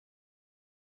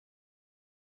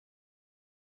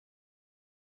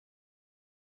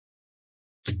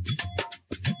Benvenuti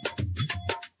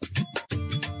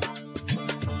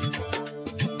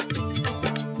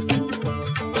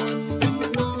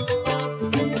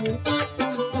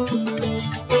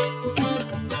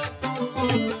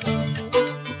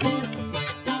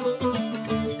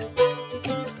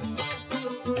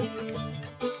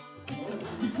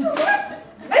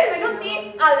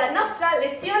alla nostra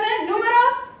lezione numero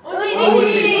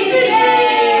 11!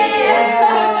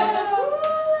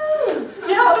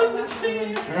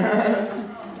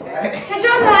 Che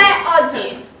giorno è oggi?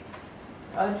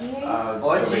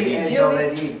 Oggi è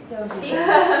giovedì. Sì?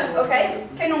 Ok.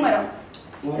 Che numero?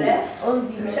 3?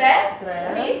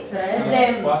 3? Sì?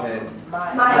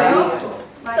 8.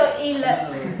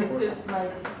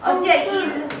 Oggi è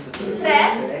il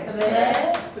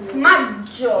 3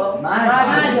 maggio.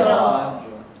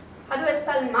 How do I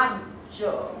spell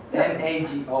maggio?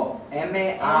 M-A-G-O.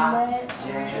 M-A-G-G-U.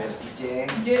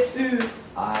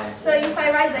 So if I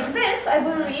write like this, I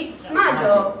will read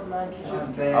maggio.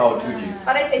 Oh, 2 G's.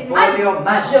 But I say Voglio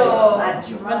maggio.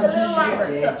 maggio. It's a little longer.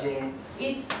 So G-G.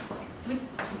 it's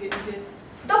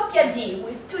doppia G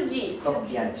with 2 G's.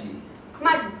 Doppia G.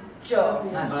 Maggio.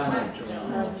 Maggio.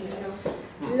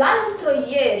 L'altro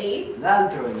ieri.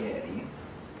 L'altro ieri.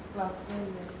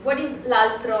 What is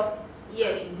l'altro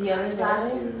ieri?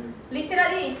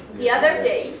 Literally it's the other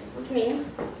day, which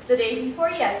means the day before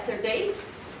yesterday.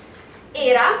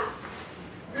 Era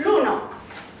l'1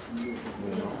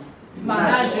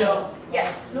 maggio. Yes,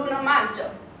 l'1 maggio.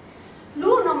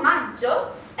 L'1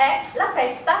 maggio è la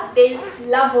festa del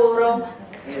lavoro.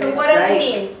 So what does it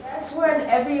mean? That's when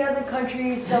every other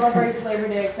country celebrates Labor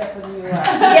Day except for the US.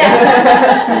 Yes.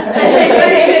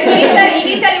 In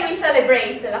Italy we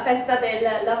celebrate la festa del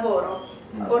lavoro,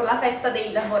 or la festa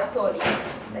dei lavoratori.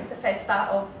 Like the festa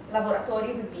of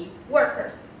lavoratori would be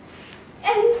workers.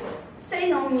 E se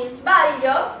non mi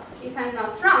sbaglio, if I'm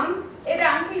not wrong, era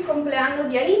anche il compleanno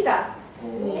di Anita.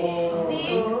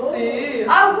 Sì.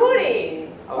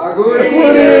 Auguri!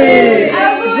 Auguri!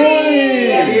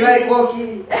 Auguri! Viva i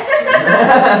cuochi!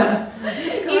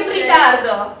 In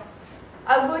ritardo.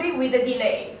 Auguri with a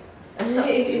delay. So,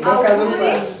 Bocca al lupo.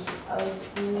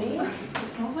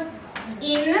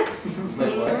 In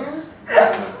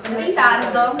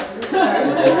ritardo.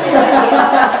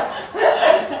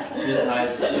 Just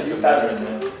hides it. She's a veteran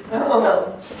now.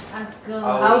 So,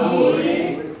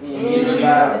 Auguri.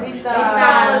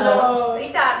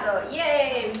 ritardo,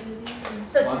 yay!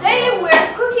 So today we're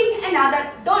cooking another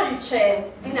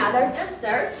dolce, another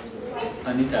dessert.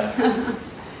 Anita.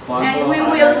 And we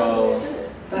will.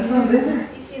 That's not dinner.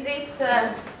 Is it?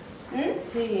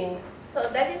 Sì. So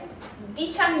that is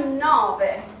 19.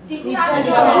 19.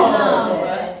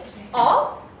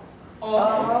 O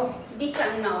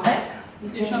 19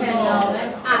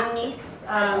 anni.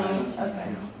 Okay.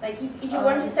 Like if you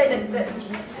want to say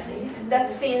that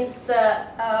since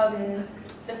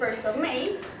the 1st of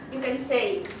May, you can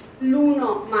say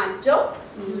l'1 maggio.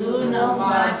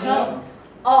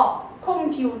 Ho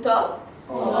compiuto.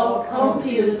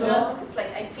 It's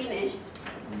like I finished.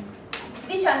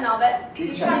 19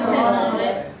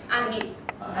 anni.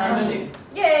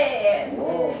 Yeah!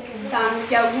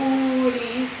 Tanti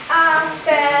auguri a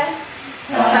te.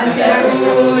 Tanti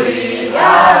auguri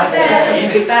a te.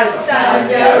 In ritardo.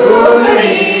 Tanti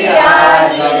auguri a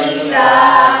Anita.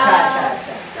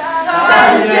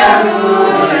 Tanti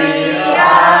auguri a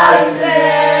te.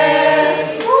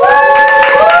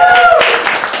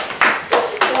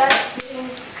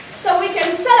 So we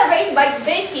can celebrate by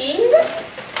baking.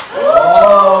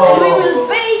 And we will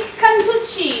bake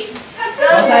cantucci.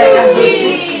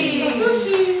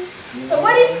 So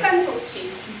what is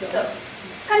cantucci? So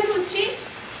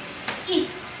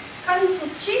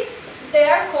cantucci, they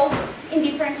are called in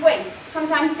different ways.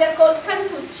 Sometimes they're called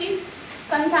cantucci,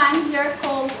 sometimes they're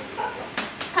called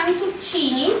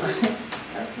cantuccini.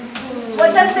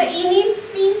 What does the ini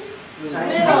mean?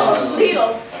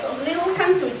 Little. So little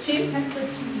cantucci.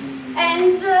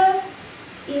 And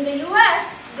in the US,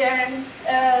 they're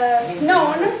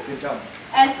known Good job.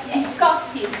 as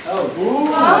biscotti.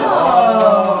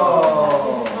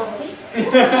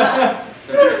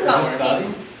 Biscotti.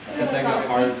 It's like a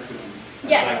hard cookie.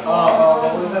 Yes.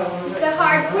 What was that? It's a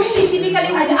hard cookie,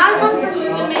 typically with almonds, but we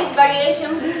will make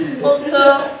variations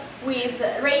also with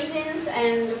raisins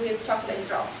and with chocolate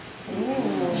drops.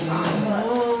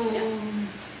 Yes.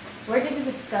 Where did the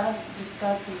biscotti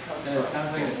come And it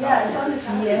sounds like Italian. Yeah, it sounds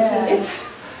Italian. Yeah. It's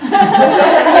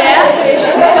yes.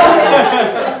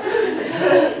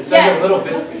 It's like a little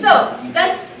biscuit. So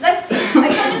that's I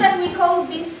told you that we call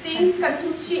these things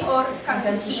cantucci or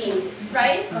cantuccini,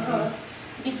 right?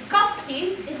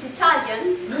 Biscotti is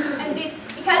Italian, and it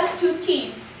has 2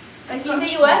 T's. Like in the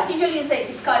US, usually you say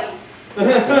biscotti. No.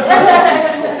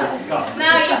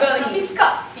 Now you go like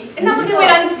biscotti, and nobody will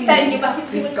understand you, but you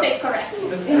will say it correctly.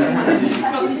 There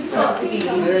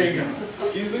you go.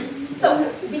 Excuse me? So,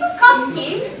 biscotti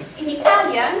in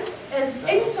Italian is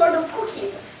any sort of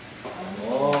cookies.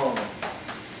 Oh.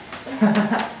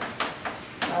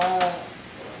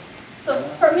 So,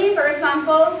 for me, for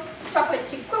example, chocolate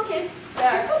chip cookies,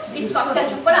 they're biscotti al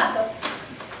cioccolato.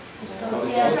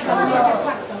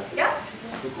 Yeah?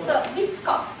 So,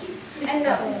 biscotti. And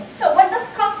so, what does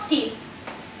cotti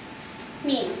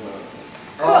mean?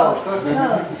 Cooked.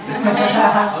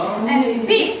 And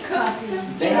bis is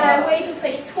a way to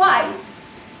say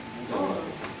twice.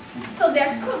 So,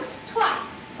 they're cooked twice.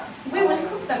 We will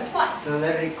cook them twice. So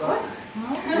they're ricotta?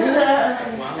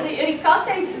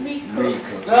 Ricotta is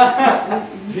recooked.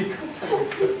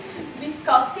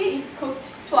 Biscotti is cooked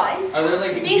twice. Are there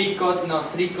like Bis-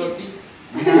 tricottis?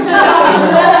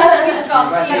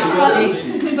 Biscotti.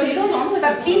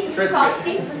 But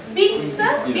biscotti. Bis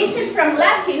is from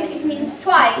Latin. It means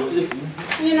twice.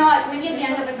 You know, maybe at the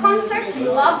end of the concert,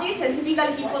 you loved it, and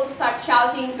typically people start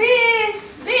shouting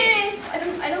bis, bis. I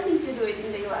don't think you do it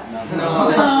in the US.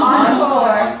 No.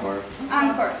 Encore.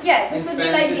 Encore. Yeah, it would be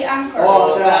like the encore.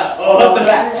 Otra.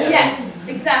 Yes,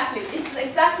 exactly. It's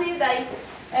exactly like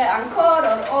encore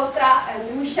or otra,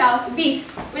 and we shout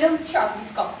bis. We don't shout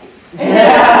biscotti.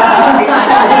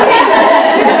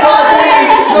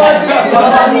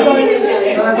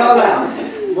 Paola,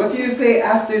 what do you say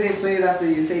after they play it after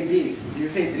you say bis? Do you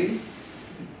say tris?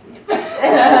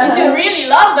 If you really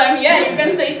love them, yeah, you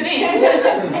can say tris.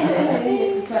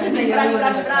 Say bravi,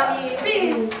 bravi, bravi,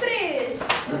 bis, tris.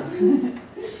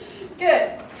 Good.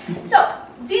 So,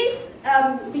 these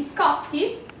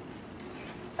biscotti,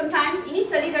 sometimes in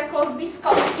Italy they're called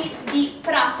biscotti di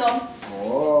Prato.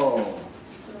 Oh.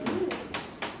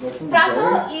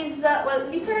 Prato is, well,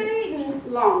 literally means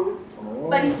long, Oh.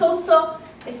 but it's also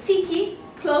a city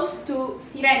close to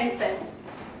Firenze.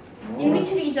 In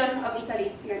which region of Italy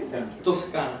is Firenze?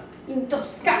 Toscana. In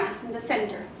Toscana, in the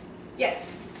center. Yes.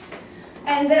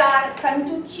 And there are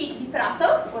cantucci di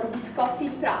Prato, or biscotti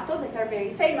di Prato, that are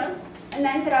very famous. And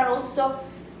then there are also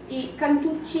I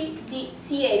cantucci di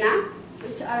Siena,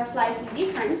 which are slightly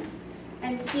different.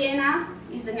 And Siena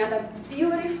is another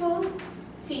beautiful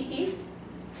city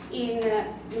in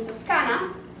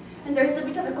Toscana. And there is a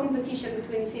bit of a competition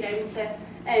between Firenze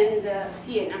and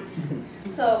Siena.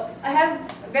 So I have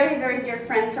a very, very dear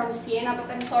friend from Siena, but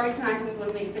I'm sorry, tonight we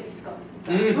will make the biscotti.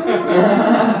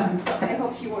 So I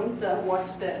hope she won't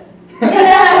watch the...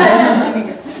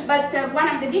 But one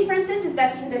of the differences is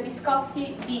that in the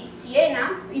biscotti di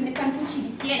Siena, in the cantucci di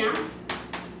Siena,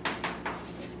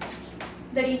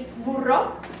 there is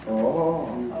burro. Oh.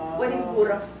 What is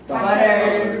burro?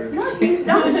 Butter. No, it means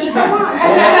donkey, come on.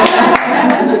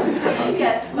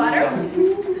 Yes, butter.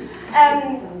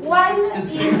 While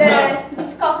in the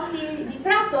biscotti di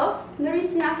Prato, there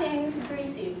is nothing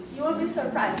greasy. You will be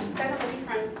surprised. It's kind of a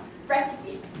different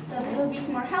recipe. It's a little bit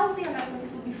more healthy, and I think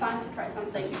it will be fun to try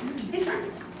something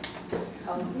different.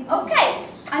 Ok,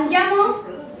 andiamo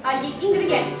agli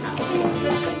ingredienti.